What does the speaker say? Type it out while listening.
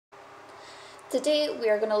Today we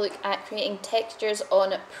are going to look at creating textures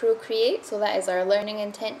on Procreate, so that is our learning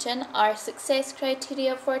intention. Our success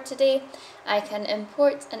criteria for today: I can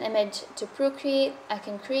import an image to Procreate, I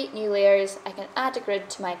can create new layers, I can add a grid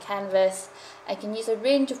to my canvas, I can use a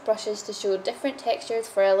range of brushes to show different textures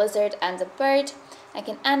for a lizard and a bird, I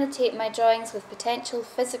can annotate my drawings with potential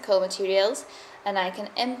physical materials, and I can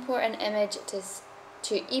import an image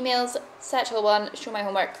to emails, Satchel 1, Show My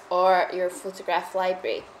Homework, or your photograph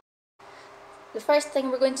library. The first thing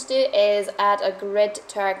we're going to do is add a grid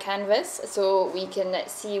to our canvas so we can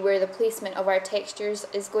see where the placement of our textures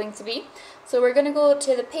is going to be. So we're going to go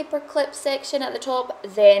to the paper clip section at the top,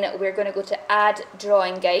 then we're going to go to add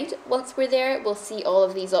drawing guide. Once we're there, we'll see all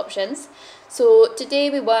of these options. So today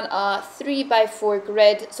we want a 3x4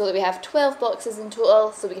 grid so that we have 12 boxes in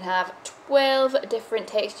total, so we can have 12 different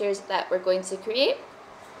textures that we're going to create.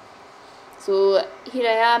 So here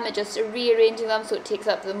I am just rearranging them so it takes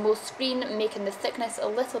up the most screen, making the thickness a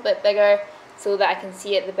little bit bigger so that I can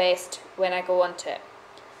see it the best when I go onto it.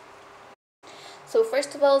 So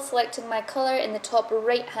first of all, selecting my colour in the top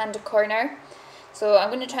right hand corner. So I'm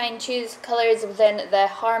going to try and choose colours within the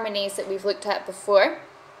harmonies that we've looked at before.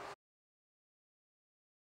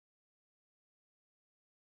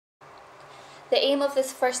 The aim of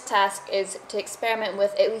this first task is to experiment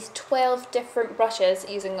with at least 12 different brushes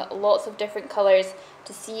using lots of different colours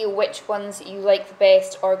to see which ones you like the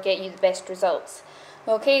best or get you the best results.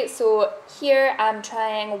 Okay, so here I'm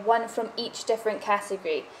trying one from each different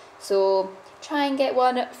category. So try and get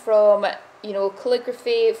one from,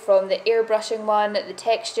 calligraphy, from the airbrushing one, the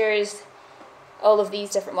textures, all of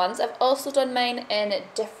these different ones. I've also done mine in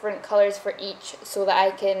different colours for each so that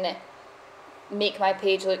I can make my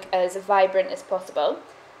page look as vibrant as possible.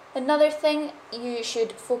 Another thing you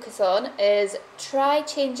should focus on is try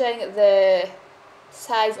changing the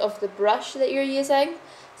size of the brush that you're using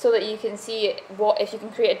so that you can see if you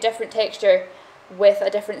can create a different texture with a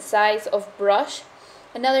different size of brush.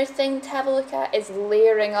 Another thing to have a look at is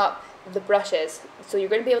layering up the brushes. So you're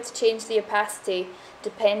going to be able to change the opacity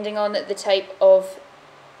depending on the type of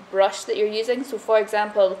brush that you're using. So for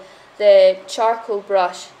example, the charcoal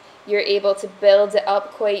brush, you're able to build it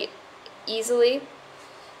up quite easily.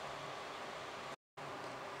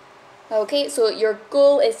 Okay, so your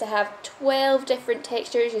goal is to have 12 different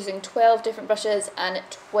textures using 12 different brushes and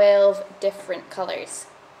 12 different colours.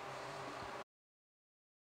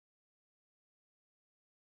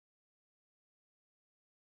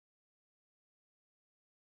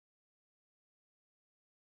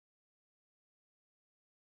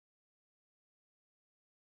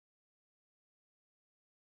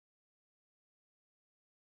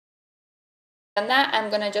 And that, I'm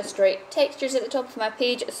going to just write textures at the top of my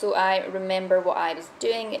page so I remember what I was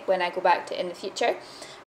doing when I go back to it in the future.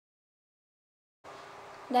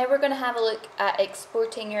 Now we're going to have a look at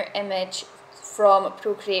exporting your image from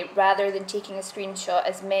Procreate rather than taking a screenshot,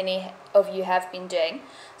 as many of you have been doing.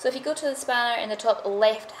 So if you go to the spanner in the top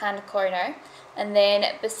left hand corner, and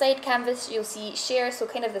then beside canvas you'll see share, so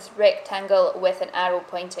kind of this rectangle with an arrow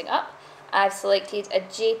pointing up. I've selected a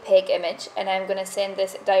JPEG image and I'm going to send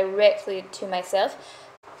this directly to myself.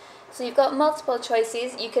 So you've got multiple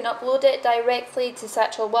choices. You can upload it directly to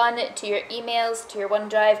Satchel 1, to your emails, to your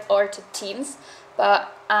OneDrive, or to Teams,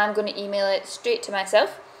 but I'm going to email it straight to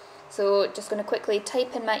myself. So just going to quickly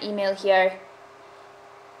type in my email here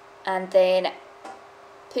and then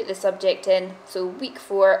put the subject in, so week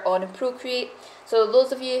 4 on Procreate. So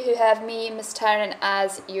those of you who have me, Miss Taryn,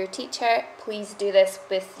 as your teacher, please do this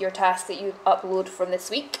with your task that you upload from this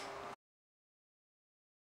week.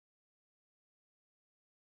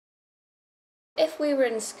 If we were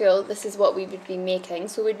in school, this is what we would be making.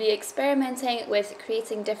 So we'd be experimenting with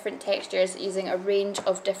creating different textures using a range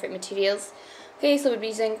of different materials. Okay, so we'd be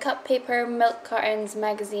using cut paper, milk cartons,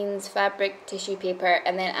 magazines, fabric, tissue paper,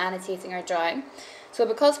 and then annotating our drawing. So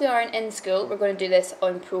because we aren't in school, we're going to do this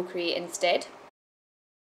on Procreate instead.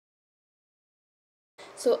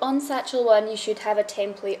 So on Satchel 1 you should have a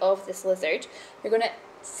template of this lizard. You're going to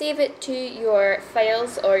save it to your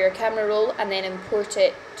files or your camera roll and then import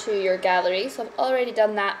it to your gallery. So I've already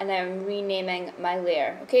done that and I'm renaming my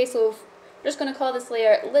layer. Okay, so we're just going to call this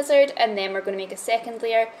layer lizard, and then we're going to make a second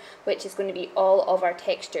layer which is going to be all of our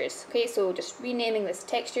textures. Okay, so just renaming this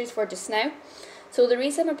textures for just now. So the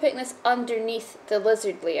reason we're putting this underneath the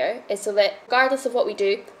lizard layer is so that regardless of what we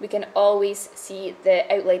do, we can always see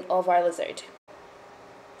the outline of our lizard.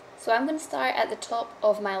 So I'm going to start at the top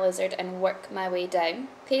of my lizard and work my way down.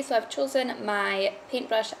 Okay, so I've chosen my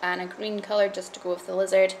paintbrush and a green colour just to go with the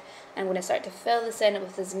lizard. I'm going to start to fill this in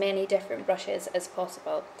with as many different brushes as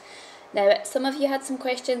possible. Now, some of you had some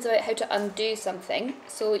questions about how to undo something,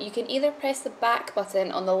 so you can either press the back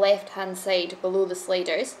button on the left hand side below the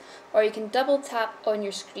sliders, or you can double tap on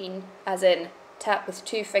your screen, as in tap with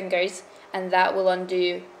 2 fingers, and that will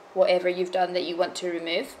undo whatever you've done that you want to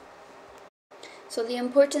remove. So the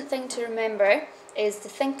important thing to remember is to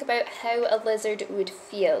think about how a lizard would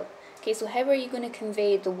feel. Okay, so how are you going to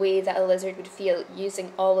convey the way that a lizard would feel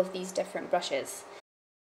using all of these different brushes?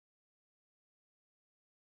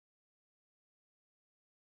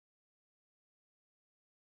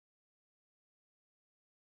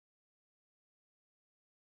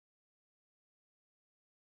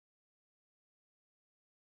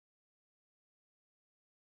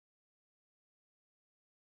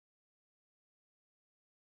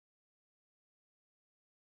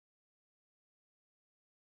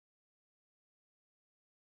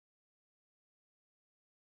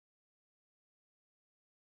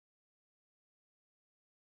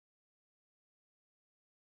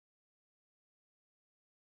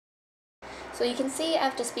 So you can see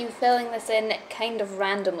I've just been filling this in kind of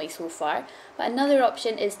randomly so far, but another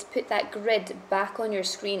option is to put that grid back on your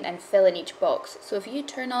screen and fill in each box. So if you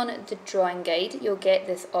turn on the drawing guide, you'll get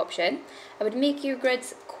this option. I would make your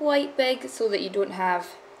grids quite big so that you don't have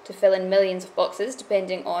to fill in millions of boxes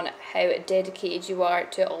depending on how dedicated you are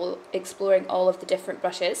to exploring all of the different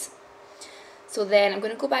brushes. So then I'm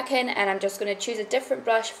going to go back in and I'm just going to choose a different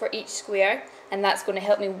brush for each square, and that's going to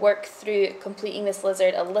help me work through completing this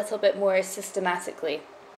lizard a little bit more systematically.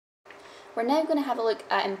 We're now going to have a look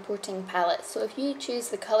at importing palettes. So if you choose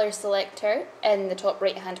the colour selector in the top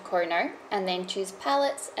right hand corner and then choose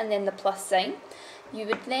palettes and then the plus sign, you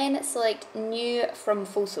would then select new from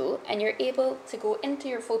photo, and you're able to go into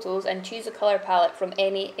your photos and choose a colour palette from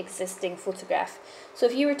any existing photograph. So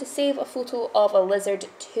if you were to save a photo of a lizard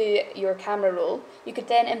to your camera roll, you could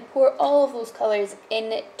then import all of those colours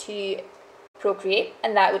into Procreate,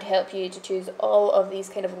 and that would help you to choose all of these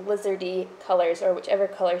kind of lizardy colours or whichever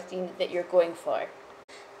colour theme that you're going for.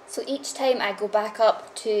 So each time I go back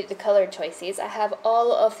up to the colour choices, I have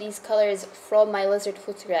all of these colours from my lizard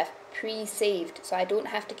photograph pre-saved, so I don't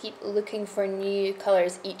have to keep looking for new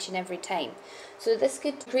colours each and every time. So this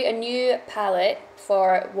could create a new palette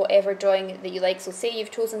for whatever drawing that you like. So say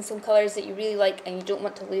you've chosen some colours that you really like and you don't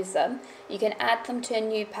want to lose them, you can add them to a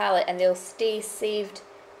new palette and they'll stay saved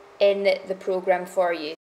in the program for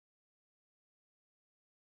you.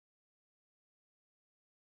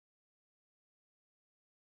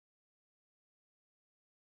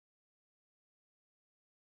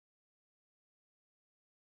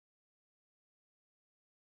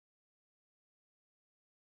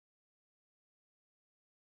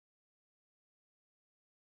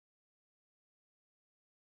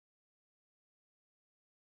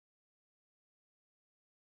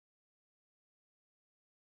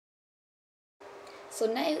 So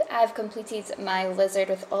now I've completed my lizard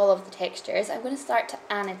with all of the textures, I'm going to start to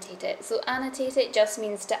annotate it. So annotate it just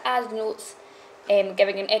means to add notes,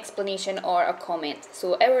 giving an explanation or a comment.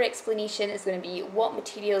 So our explanation is going to be what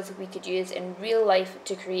materials we could use in real life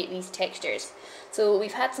to create these textures. So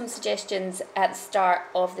we've had some suggestions at the start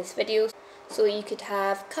of this video. So you could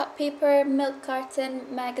have cut paper, milk carton,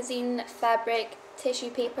 magazine, fabric, tissue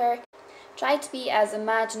paper. Try to be as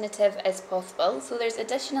imaginative as possible. So there's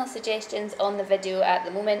additional suggestions on the video at the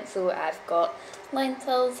moment. So I've got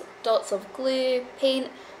lentils, dots of glue, paint,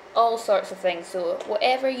 all sorts of things. So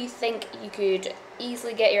whatever you think you could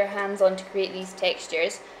easily get your hands on to create these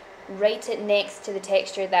textures, write it next to the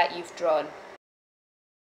texture that you've drawn.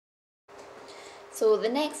 So the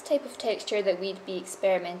next type of texture that we'd be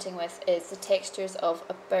experimenting with is the textures of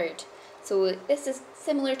a bird. So this is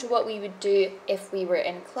similar to what we would do if we were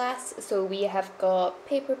in class. So we have got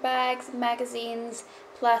paper bags, magazines,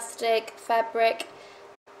 plastic, fabric.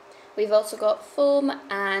 We've also got foam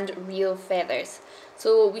and real feathers.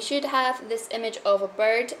 So we should have this image of a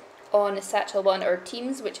bird on Satchel 1 or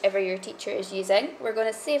Teams, whichever your teacher is using. We're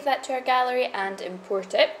going to save that to our gallery and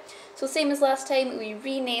import it. So same as last time, we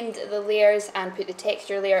renamed the layers and put the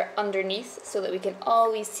texture layer underneath so that we can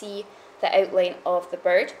always see the outline of the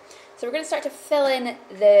bird. So we're going to start to fill in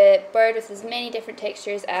the bird with as many different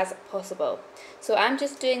textures as possible. So I'm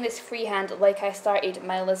just doing this freehand like I started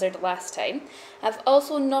my lizard last time. I've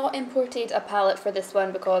also not imported a palette for this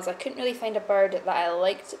one because I couldn't really find a bird that I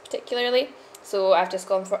liked particularly. So I've just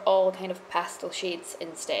gone for all kind of pastel shades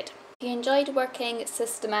instead. If you enjoyed working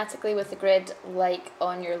systematically with the grid like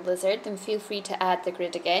on your lizard, then feel free to add the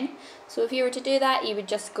grid again. So if you were to do that, you would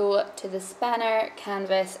just go to the spanner,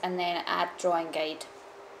 canvas, and then add drawing guide.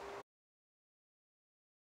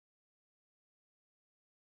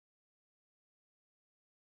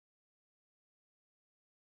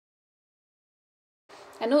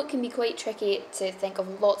 I know it can be quite tricky to think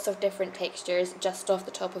of lots of different textures just off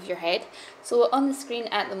the top of your head. So on the screen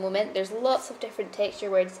at the moment there's lots of different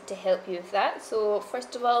texture words to help you with that. So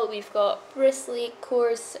first of all we've got bristly,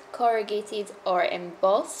 coarse, corrugated or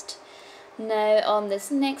embossed. Now on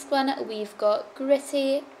this next one we've got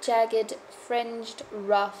gritty, jagged, fringed,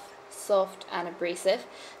 rough, soft and abrasive.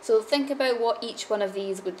 So think about what each one of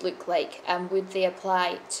these would look like and would they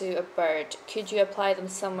apply to a bird? Could you apply them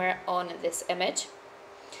somewhere on this image?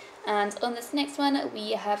 And on this next one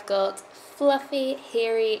we have got fluffy,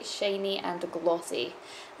 hairy, shiny and glossy.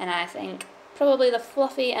 And I think probably the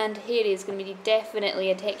fluffy and hairy is going to be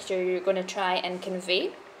definitely a texture you're going to try and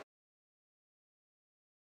convey.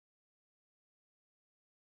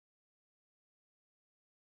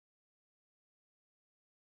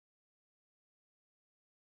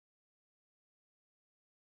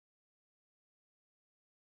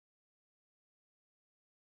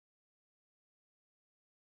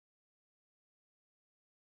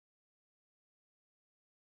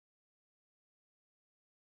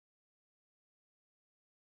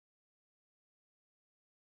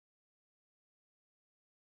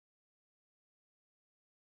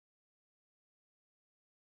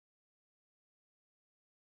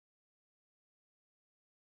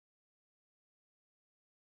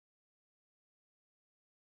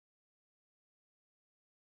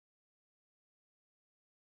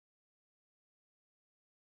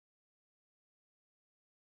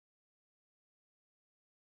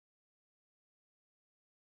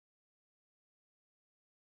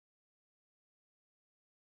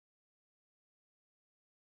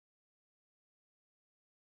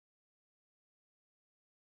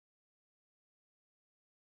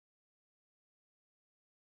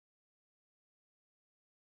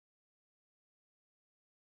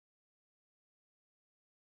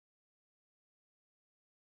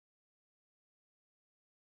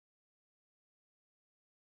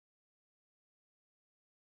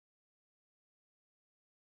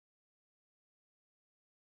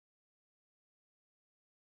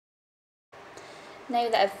 Now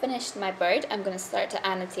that I've finished my bird, I'm going to start to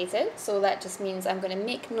annotate it. So that just means I'm going to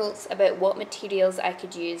make notes about what materials I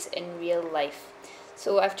could use in real life.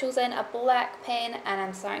 So I've chosen a black pen and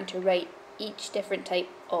I'm starting to write each different type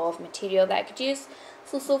of material that I could use.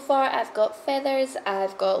 So far I've got feathers,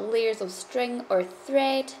 I've got layers of string or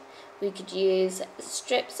thread. We could use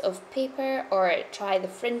strips of paper or try the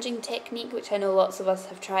fringing technique, which I know lots of us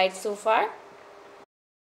have tried so far.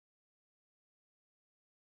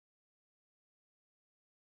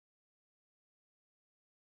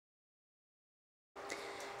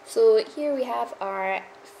 So here we have our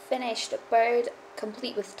finished bird,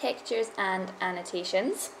 complete with textures and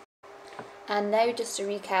annotations. And now just to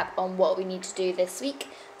recap on what we need to do this week.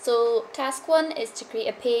 So task 1 is to create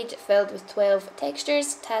a page filled with 12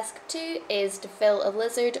 textures. Task 2 is to fill a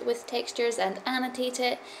lizard with textures and annotate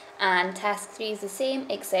it. And task 3 is the same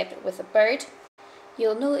except with a bird.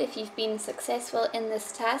 You'll know if you've been successful in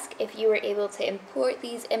this task if you were able to import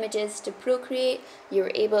these images to Procreate, you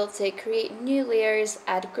were able to create new layers,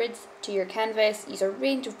 add grids to your canvas, use a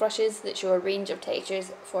range of brushes that show a range of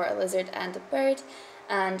textures for a lizard and a bird,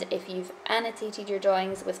 and if you've annotated your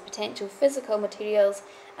drawings with potential physical materials,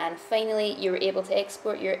 and finally you were able to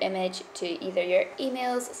export your image to either your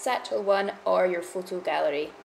emails, Satchel One or your photo gallery.